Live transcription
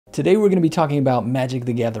Today we're going to be talking about Magic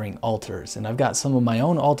the Gathering altars, and I've got some of my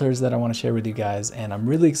own altars that I want to share with you guys, and I'm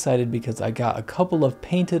really excited because I got a couple of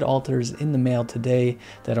painted altars in the mail today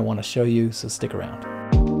that I want to show you, so stick around.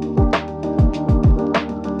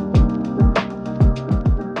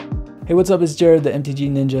 Hey, what's up? It's Jared, the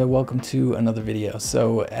MTG Ninja. Welcome to another video.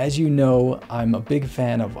 So as you know, I'm a big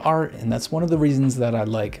fan of art, and that's one of the reasons that I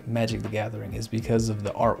like Magic the Gathering is because of the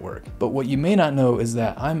artwork. But what you may not know is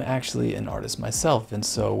that I'm actually an artist myself. And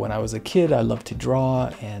so when I was a kid, I loved to draw,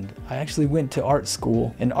 and I actually went to art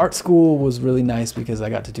school. And art school was really nice because I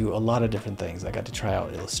got to do a lot of different things. I got to try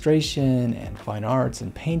out illustration and fine arts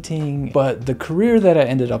and painting. But the career that I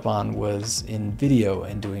ended up on was in video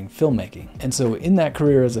and doing filmmaking. And so in that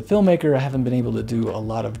career as a filmmaker, I haven't been able to do a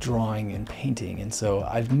lot of drawing and painting, and so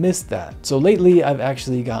I've missed that. So lately I've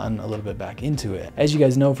actually gotten a little bit back into it. As you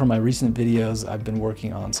guys know from my recent videos, I've been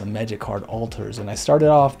working on some Magic card altars, and I started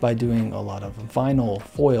off by doing a lot of vinyl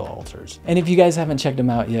foil altars. And if you guys haven't checked them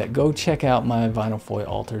out yet, go check out my vinyl foil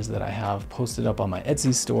altars that I have posted up on my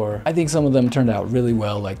Etsy store. I think some of them turned out really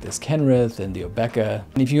well, like this Kenrith and the Obeka.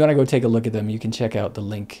 And if you want to go take a look at them, you can check out the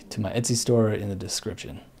link to my Etsy store in the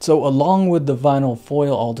description. So along with the vinyl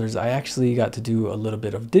foil altars, I actually got to do a little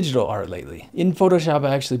bit of digital art lately. In Photoshop,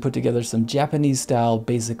 I actually put together some Japanese style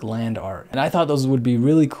basic land art. And I thought those would be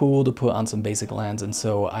really cool to put on some basic lands. And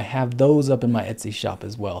so I have those up in my Etsy shop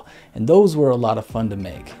as well. And those were a lot of fun to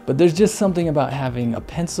make. But there's just something about having a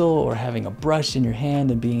pencil or having a brush in your hand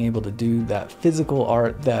and being able to do that physical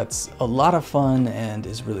art that's a lot of fun and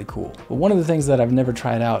is really cool. But one of the things that I've never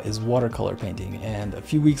tried out is watercolor painting. And a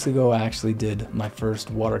few weeks ago, I actually did my first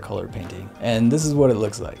watercolor painting. And this is what it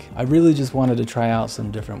looks like. I really just wanted to try out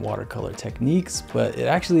some different watercolor techniques, but it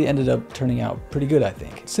actually ended up turning out pretty good, I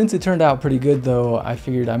think. Since it turned out pretty good though, I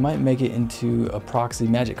figured I might make it into a proxy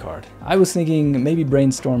Magic card. I was thinking maybe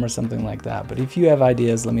Brainstorm or something like that, but if you have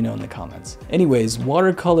ideas, let me know in the comments. Anyways,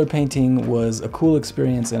 watercolor painting was a cool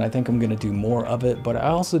experience, and I think I'm gonna do more of it, but I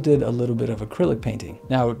also did a little bit of acrylic painting.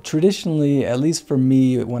 Now, traditionally, at least for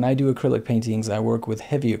me, when I do acrylic paintings, I work with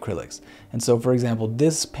heavy acrylics. And so, for example,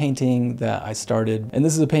 this painting that I started, and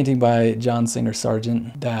this is a painting by John Singer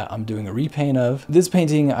Sargent that I'm doing a repaint of. This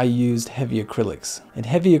painting, I used heavy acrylics. And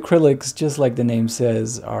heavy acrylics, just like the name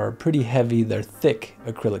says, are pretty heavy. They're thick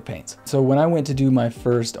acrylic paints. So when I went to do my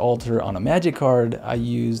first altar on a Magic card, I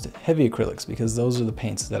used heavy acrylics because those are the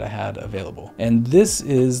paints that I had available. And this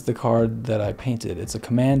is the card that I painted. It's a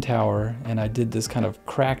command tower, and I did this kind of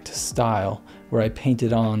cracked style where I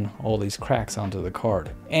painted on all these cracks onto the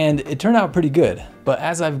card. And it turned out pretty good. But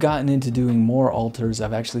as I've gotten into doing more altars,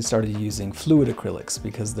 I've actually started using fluid acrylics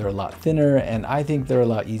because they're a lot thinner, and I think they're a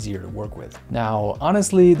lot easier to work with. Now,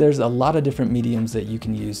 honestly, there's a lot of different mediums that you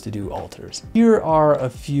can use to do altars. Here are a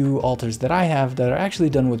few altars that I have that are actually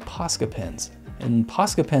done with Posca pens. And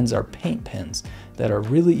Posca pens are paint pens that are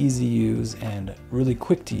really easy to use and really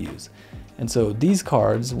quick to use. And so these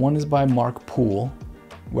cards, one is by Mark Poole,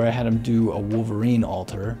 where I had him do a Wolverine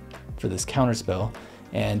altar for this counterspell,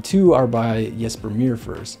 and two are by Jesper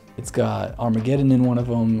Myrfors. It's got Armageddon in one of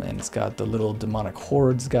them, and it's got the little demonic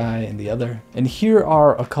hordes guy in the other. And here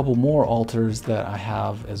are a couple more altars that I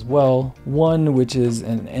have as well. One which is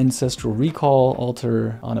an Ancestral Recall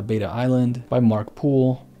altar on a Beta Island by Mark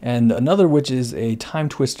Poole, and another which is a Time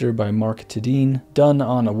Twister by Mark Tadine, done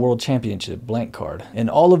on a World Championship blank card. And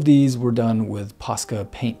all of these were done with Posca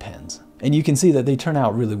paint pens. And you can see that they turn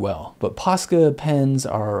out really well. But Posca pens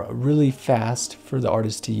are really fast for the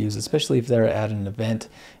artist to use, especially if they're at an event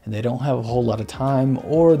and they don't have a whole lot of time,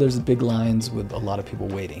 or there's big lines with a lot of people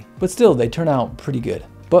waiting. But still, they turn out pretty good.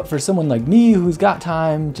 But for someone like me who's got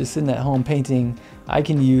time, just sitting at home painting, I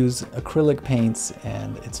can use acrylic paints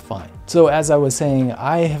and it's fine. So as I was saying,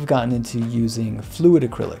 I have gotten into using fluid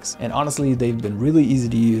acrylics, and honestly, they've been really easy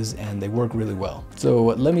to use and they work really well. So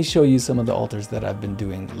let me show you some of the altars that I've been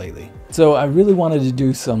doing lately. So I really wanted to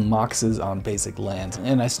do some Moxes on basic lands,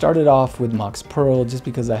 and I started off with Mox Pearl just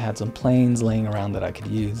because I had some planes laying around that I could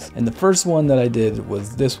use. And the first one that I did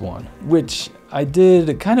was this one, which I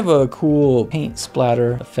did kind of a cool paint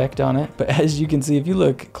splatter effect on it, but as you can see, if you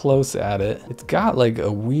look close at it, it's got like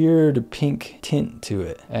a weird pink tint to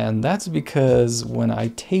it. And that's because when I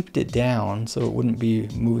taped it down so it wouldn't be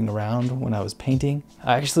moving around when I was painting,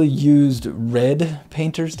 I actually used red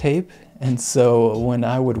painter's tape. And so when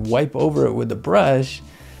I would wipe over it with the brush,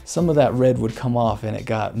 some of that red would come off and it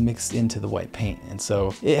got mixed into the white paint. And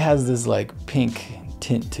so it has this like pink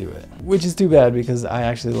tint to it, which is too bad because I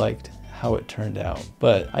actually liked how it turned out.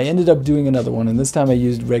 But I ended up doing another one, and this time I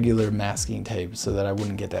used regular masking tape so that I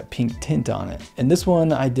wouldn't get that pink tint on it. And this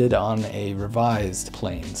one I did on a revised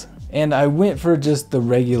planes. And I went for just the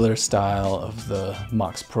regular style of the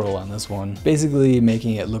Mox Pearl on this one, basically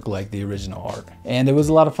making it look like the original art. And it was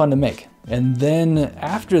a lot of fun to make. And then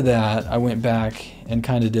after that, I went back and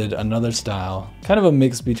kind of did another style, kind of a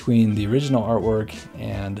mix between the original artwork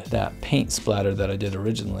and that paint splatter that I did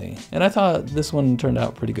originally. And I thought this one turned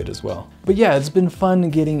out pretty good as well. But yeah, it's been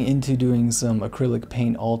fun getting into doing some acrylic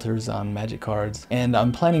paint alters on Magic cards, and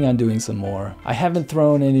I'm planning on doing some more. I haven't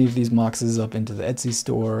thrown any of these Moxes up into the Etsy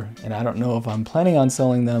store, and I don't know if I'm planning on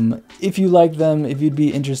selling them. If you like them, if you'd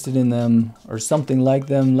be interested in them or something like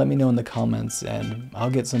them, let me know in the comments and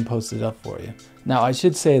I'll get some posted up for you. Now, I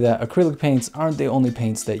should say that acrylic paints aren't the only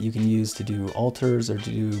paints that you can use to do alters or to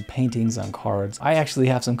do paintings on cards. I actually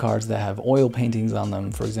have some cards that have oil paintings on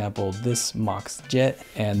them. For example, this Mox Jet,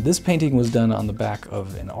 and this painting was done on the back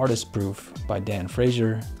of an artist proof by Dan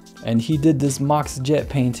Frazier. And he did this Mox Jet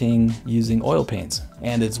painting using oil paints.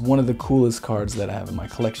 And it's one of the coolest cards that I have in my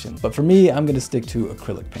collection. But for me, I'm gonna stick to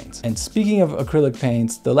acrylic paints. And speaking of acrylic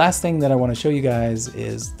paints, the last thing that I wanna show you guys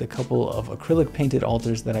is the couple of acrylic painted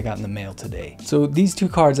alters that I got in the mail today. So these two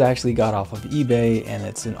cards I actually got off of eBay, and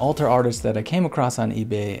it's an alter artist that I came across on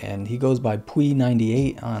eBay, and he goes by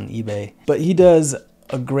Pkwy98 on eBay. But he does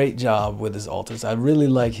a great job with his alters. I really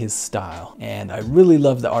like his style, and I really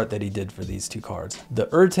love the art that he did for these two cards. The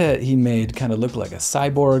Urtet he made kind of looked like a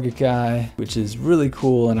cyborg guy, which is really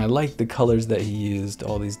cool, and I like the colors that he used,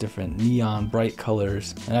 all these different neon bright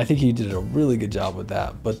colors, and I think he did a really good job with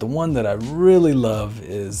that. But the one that I really love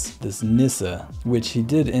is this Nissa, which he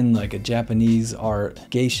did in like a Japanese art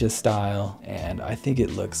geisha style, and I think it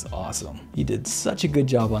looks awesome. He did such a good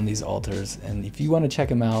job on these alters, and if you want to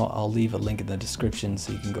check him out, I'll leave a link in the description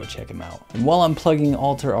so you can go check him out. And while I'm plugging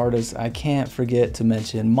alter artists, I can't forget to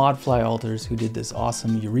mention Modfly Alters, who did this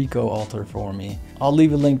awesome Yuriko alter for me. I'll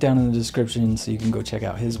leave a link down in the description so you can go check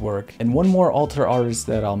out his work. And one more alter artist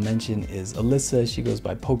that I'll mention is Alyssa. She goes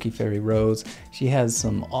by Poke Fairy Rose. She has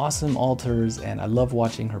some awesome alters, and I love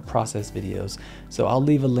watching her process videos. So I'll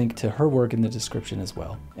leave a link to her work in the description as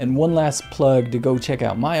well. And one last plug to go check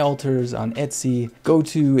out my alters on Etsy. Go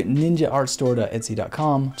to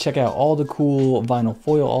ninjaartstore.etsy.com. Check out all the cool vinyl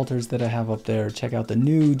foil alters that I have up there. Check out the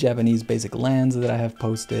new Japanese basic lands that I have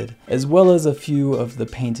posted, as well as a few of the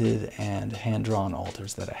painted and hand-drawn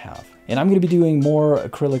alters that I have. And I'm going to be doing more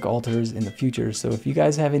acrylic alters in the future, so if you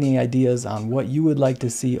guys have any ideas on what you would like to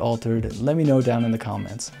see altered, let me know down in the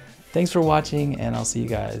comments. Thanks for watching, and I'll see you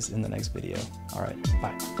guys in the next video. All right,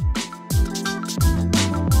 bye.